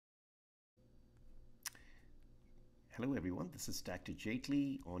Hello everyone, this is Dr.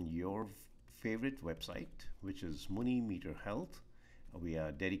 Jaitly on your favorite website, which is MuniMeterHealth. We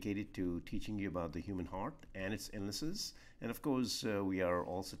are dedicated to teaching you about the human heart and its illnesses. And of course, we are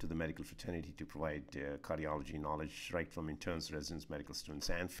also to the medical fraternity to provide cardiology knowledge right from interns, residents, medical students,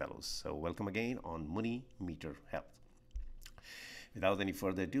 and fellows. So welcome again on MuniMeterHealth. Without any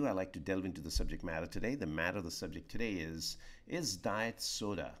further ado, I'd like to delve into the subject matter today. The matter of the subject today is diet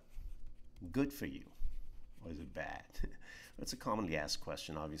soda good for you? Or is it bad? That's a commonly asked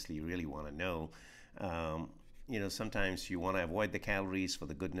question. Obviously, you really want to know. Sometimes you want to avoid the calories for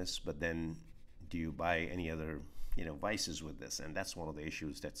the goodness, but then do you buy any other, vices with this? And that's one of the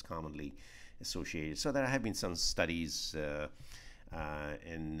issues that's commonly associated. So there have been some studies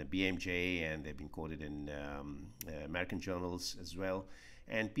in BMJ, and they've been quoted in American journals as well.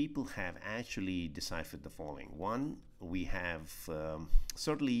 And people have actually deciphered the following. One, we have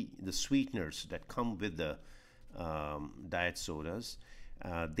certainly the sweeteners that come with the diet sodas.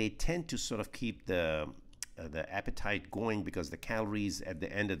 They tend to sort of keep the appetite going because the calories at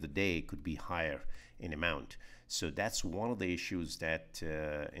the end of the day could be higher in amount. So that's one of the issues that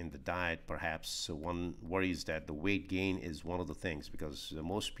in the diet, perhaps one worries that the weight gain is one of the things, because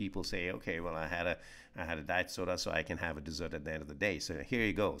most people say, okay, well, I had a diet soda, so I can have a dessert at the end of the day. So here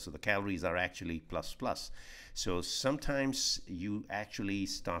you go. So the calories are actually plus plus. So sometimes you actually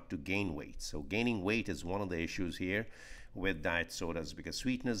start to gain weight. So gaining weight is one of the issues here with diet sodas, because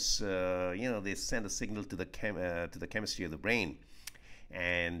sweeteners, they send a signal to the chemistry of the brain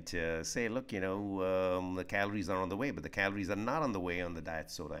and say, look, the calories are on the way, but the calories are not on the way on the diet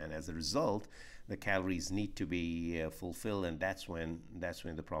soda, and as a result, the calories need to be fulfilled, and that's when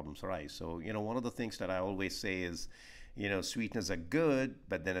the problems arise. So, one of the things that I always say is, sweeteners are good,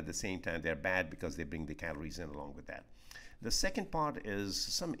 but then at the same time they're bad because they bring the calories in along with that. The second part is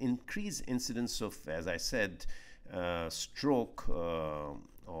some increased incidence of, as I said, stroke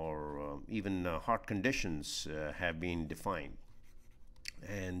or even heart conditions have been defined.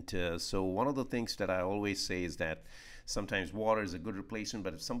 And so one of the things that I always say is that sometimes water is a good replacement,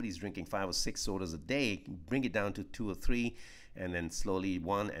 but if somebody's drinking 5 or 6 sodas a day, bring it down to 2 or 3, and then slowly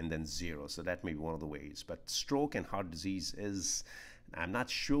 1 and then 0. So that may be one of the ways. But stroke and heart disease is, I'm not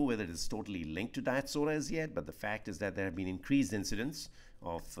sure whether it is totally linked to diet soda as yet, but the fact is that there have been increased incidence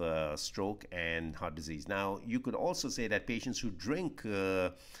of stroke and heart disease. Now, you could also say that patients who drink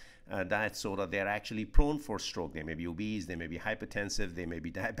diet soda, they're actually prone for stroke. They may be obese, they may be hypertensive, they may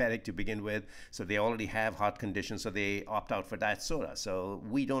be diabetic to begin with, so they already have heart conditions, so they opt out for diet soda. So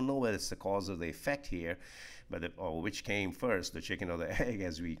we don't know whether it's the cause or the effect here, but which came first, the chicken or the egg,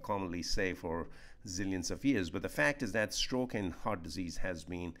 as we commonly say for zillions of years. But the fact is that stroke and heart disease has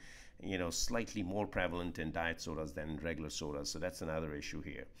been, slightly more prevalent in diet sodas than regular sodas, so that's another issue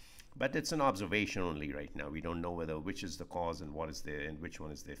here. But it's an observation only right now. We don't know which is the cause and which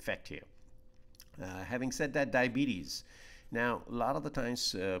one is the effect here. Having said that, diabetes. Now, a lot of the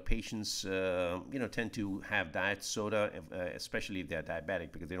times patients, tend to have diet soda, especially if they're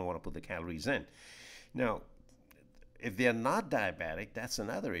diabetic, because they don't want to put the calories in. Now, if they're not diabetic, that's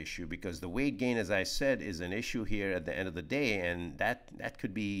another issue, because the weight gain, as I said, is an issue here at the end of the day, and that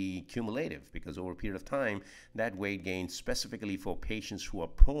could be cumulative, because over a period of time, that weight gain, specifically for patients who are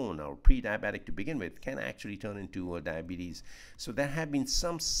prone or pre-diabetic to begin with, can actually turn into diabetes. So there have been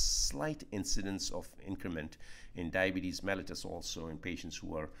some slight incidence of increment in diabetes mellitus also in patients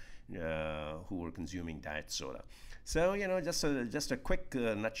who are consuming diet soda. So, just a quick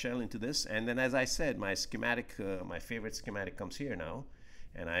nutshell into this. And then, as I said, my schematic, my favorite schematic comes here now.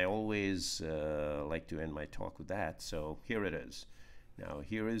 And I always like to end my talk with that. So here it is. Now,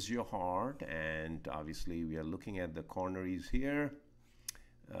 here is your heart. And obviously, we are looking at the coronaries here,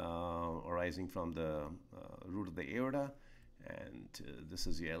 arising from the root of the aorta. And this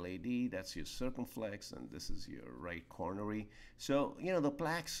is your LAD, that's your circumflex, and this is your right coronary. So, the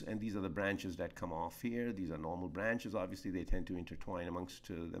plaques, and these are the branches that come off here. These are normal branches. Obviously, they tend to intertwine amongst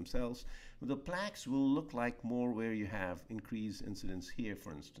themselves. The plaques will look like more where you have increased incidence here,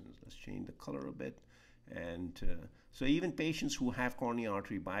 for instance. Let's change the color a bit. And so even patients who have coronary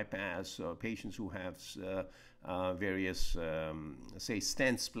artery bypass, patients who have various, say,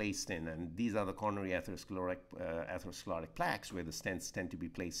 stents placed in, and these are the coronary atherosclerotic plaques where the stents tend to be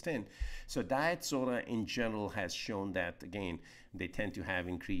placed in. So diet soda in general has shown that, again, they tend to have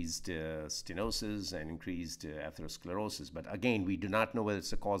increased stenosis and increased atherosclerosis. But again, we do not know whether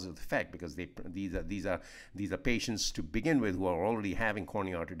it's a cause or effect, because these are patients to begin with who are already having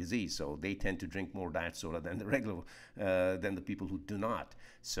coronary artery disease. So they tend to drink more diet soda than the regular than the people who do not.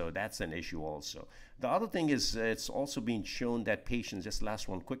 So that's an issue also. The other thing is, it's also been shown that patients, just last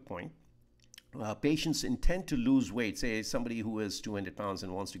one quick point, patients intend to lose weight, say somebody who is 200 pounds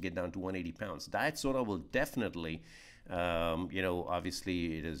and wants to get down to 180 pounds, diet soda will definitely,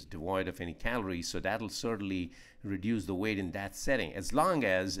 obviously it is devoid of any calories, so that'll certainly reduce the weight in that setting, as long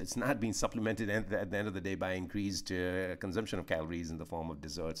as it's not being supplemented at the end of the day by increased consumption of calories in the form of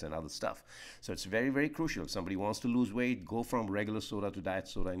desserts and other stuff. So it's very, very crucial. If somebody wants to lose weight, go from regular soda to diet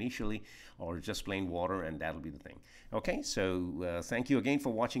soda initially, or just plain water, and that'll be the thing. Okay, so thank you again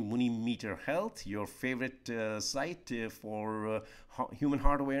for watching MuniMeter Health, your favorite site for human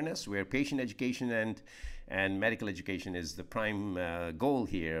heart awareness, where patient education and medical education is the prime goal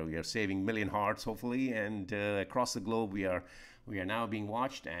here. We are saving million hearts, hopefully, and across the globe we are now being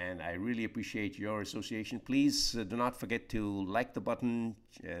watched, and I really appreciate your association. Please do not forget to like the button,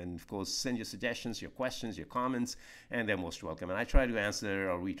 and of course send your suggestions, your questions, your comments, and they're most welcome. And I try to answer,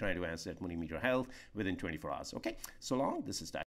 or we try to answer at MuniMeter Health within 24 hours. Okay, so long. This is Dr.